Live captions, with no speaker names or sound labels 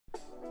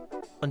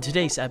On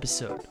today's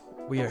episode,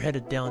 we are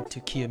headed down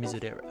to Kiyomizu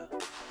Dera.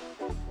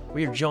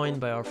 We are joined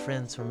by our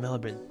friends from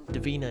Melbourne,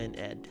 Davina and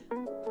Ed.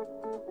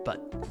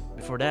 But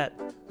before that,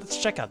 let's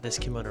check out this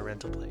kimono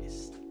rental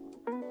place.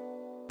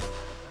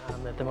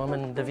 At the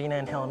moment, Davina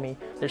and Helmi,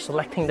 they're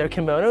selecting their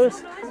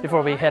kimonos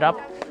before we head up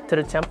to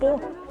the temple.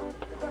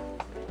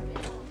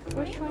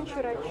 Which one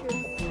should I choose?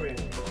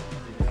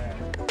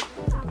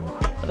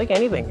 I think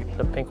anything.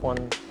 The pink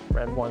one,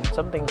 red one,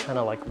 something kind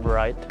of like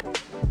bright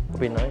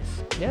would be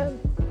nice. Yeah.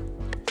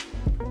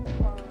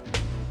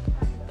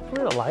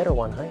 Probably the lighter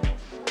one, right?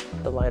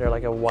 The lighter,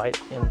 like a white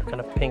and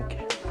kind of pink.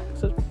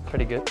 This is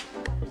pretty good.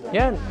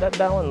 Yeah, that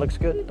one looks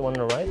good. The one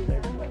on the right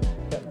there.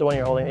 Yeah, the one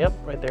you're holding. Yep,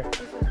 right there.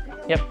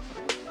 Yep.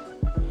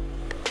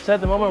 So at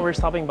the moment we're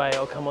stopping by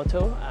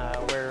Okamoto,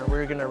 where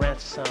we're gonna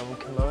rent some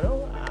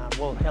kimono.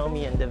 Well,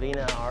 Helmi and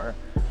Davina are.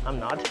 I'm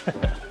not.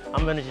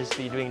 I'm gonna just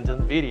be doing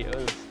some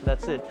videos.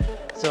 That's it.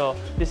 So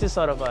this is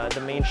sort of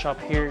the main shop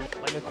here,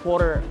 like a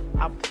quarter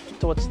up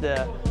towards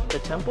the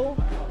temple.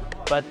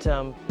 But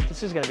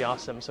this is gonna be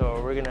awesome.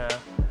 So we're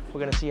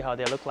gonna see how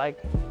they look like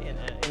in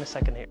a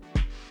second here.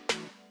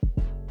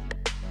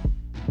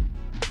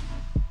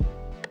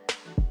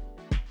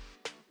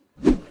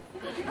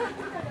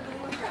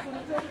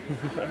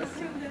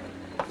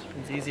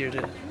 It's easier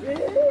to.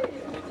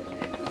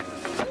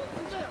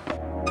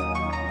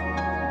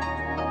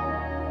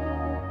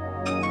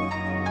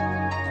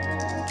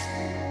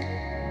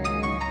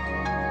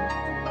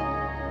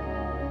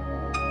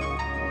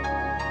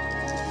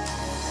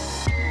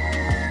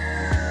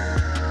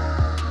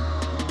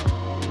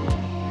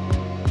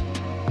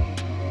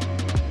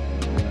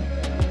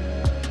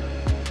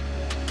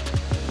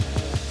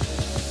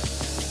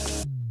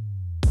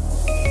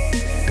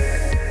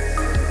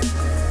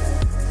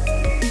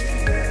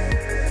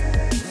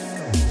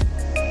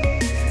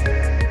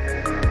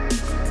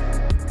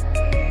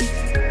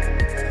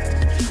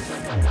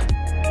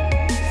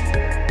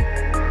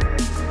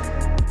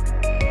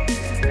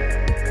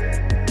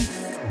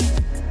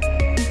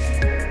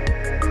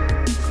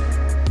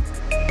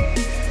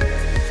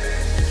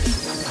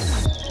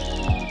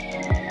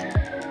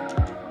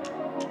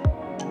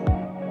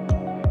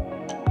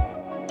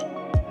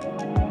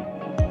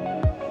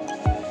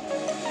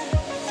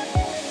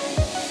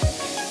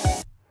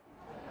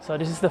 So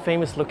this is the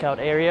famous lookout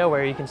area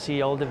where you can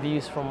see all the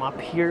views from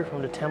up here,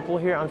 from the temple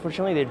here.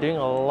 Unfortunately, they're doing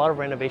a lot of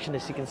renovation,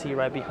 as you can see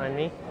right behind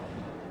me.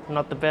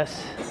 Not the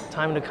best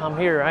time to come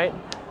here, right?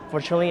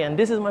 Fortunately, and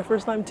this is my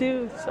first time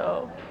too,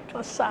 so it kind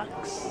of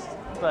sucks.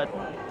 But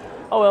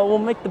oh well, we'll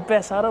make the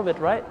best out of it,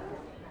 right?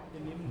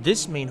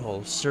 This main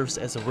hall serves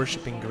as a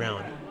worshipping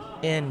ground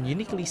and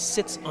uniquely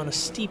sits on a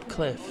steep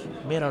cliff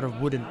made out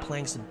of wooden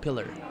planks and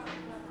pillar,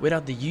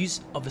 without the use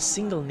of a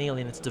single nail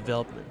in its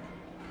development.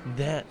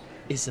 That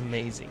is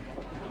amazing.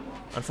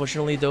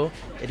 Unfortunately though,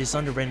 it is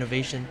under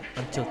renovation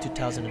until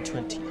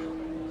 2020.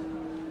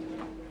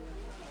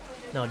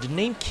 Now the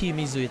name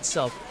Kiyomizu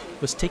itself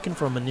was taken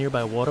from a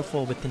nearby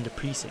waterfall within the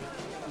precinct.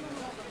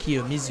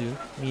 Kiyomizu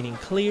meaning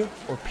clear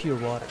or pure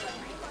water.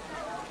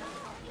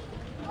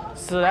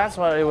 So that's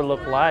what it would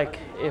look like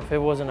if it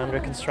wasn't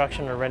under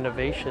construction or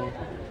renovation.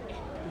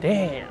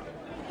 Damn.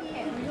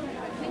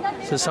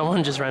 So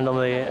someone just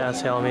randomly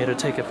asked Helmi to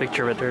take a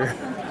picture with her.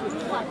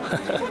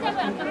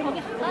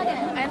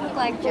 I look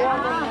like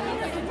Gion.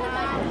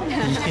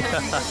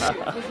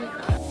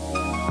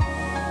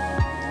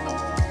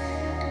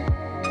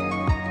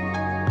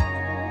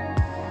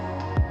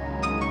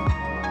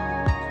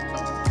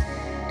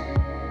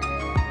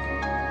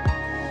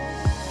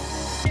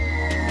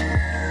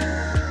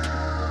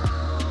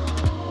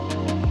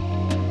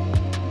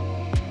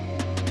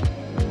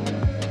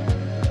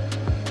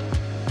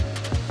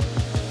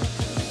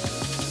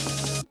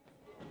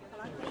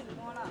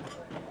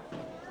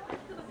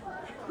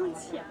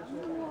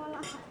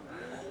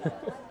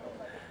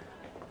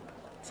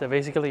 So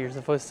basically you're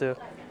supposed to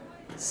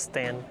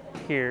stand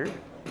here,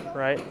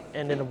 right?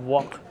 And then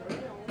walk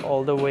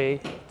all the way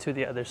to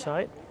the other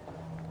side.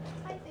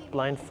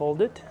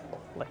 Blindfolded,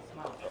 like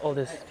all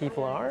these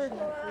people are.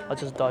 I'll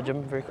just dodge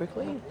them very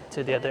quickly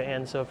to the other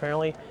end. So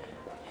apparently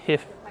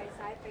if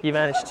you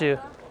manage to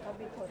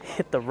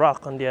hit the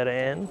rock on the other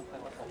end,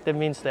 that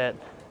means that,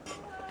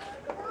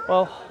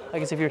 well, I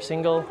guess if you're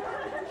single,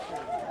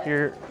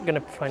 you're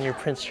gonna find your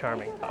Prince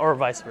Charming, or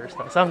vice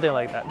versa, something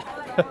like that.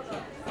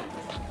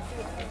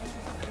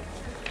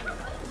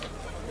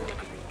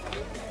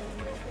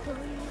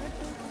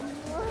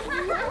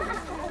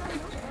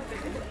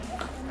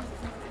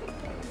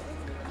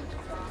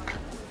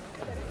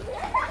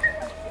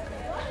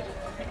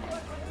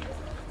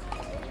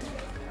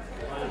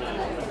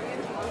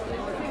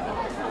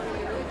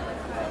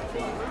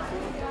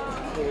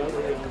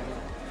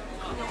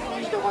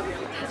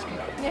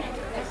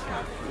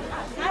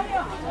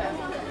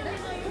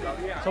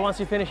 So once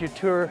you finish your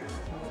tour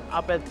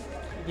up at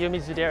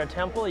Kiyumizu-Dera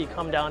Temple, you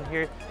come down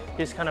here,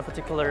 this kind of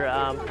particular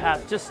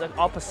path, just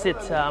opposite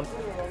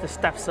the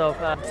steps of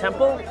the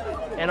temple.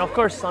 And of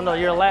course, on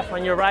your left,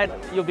 on your right,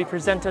 you'll be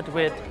presented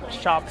with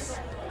shops,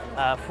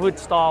 food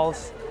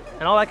stalls,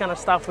 and all that kind of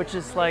stuff, which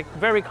is like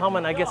very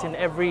common, I guess, in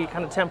every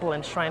kind of temple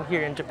and shrine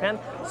here in Japan,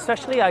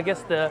 especially I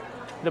guess the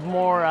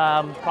more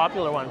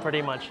popular one,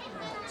 pretty much.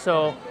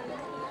 So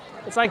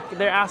it's like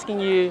they're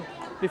asking you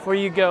before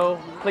you go,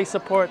 please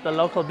support the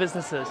local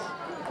businesses,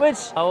 which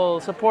I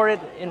will support it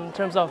in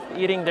terms of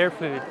eating their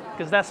food,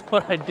 because that's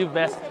what I do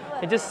best.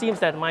 It just seems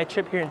that my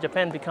trip here in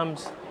Japan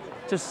becomes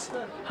just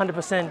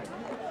 100%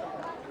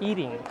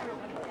 eating.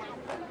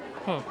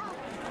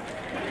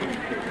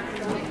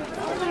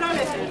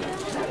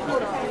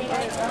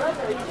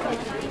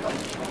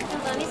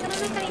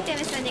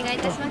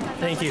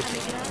 Thank you.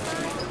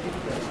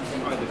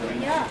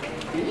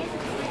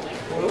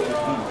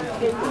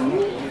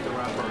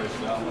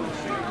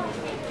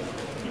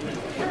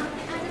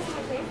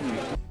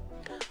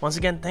 Once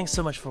again, thanks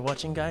so much for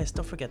watching, guys.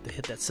 Don't forget to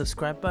hit that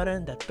subscribe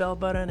button, that bell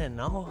button, and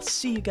I'll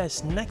see you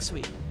guys next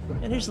week.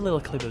 And here's a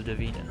little clip of the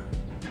video.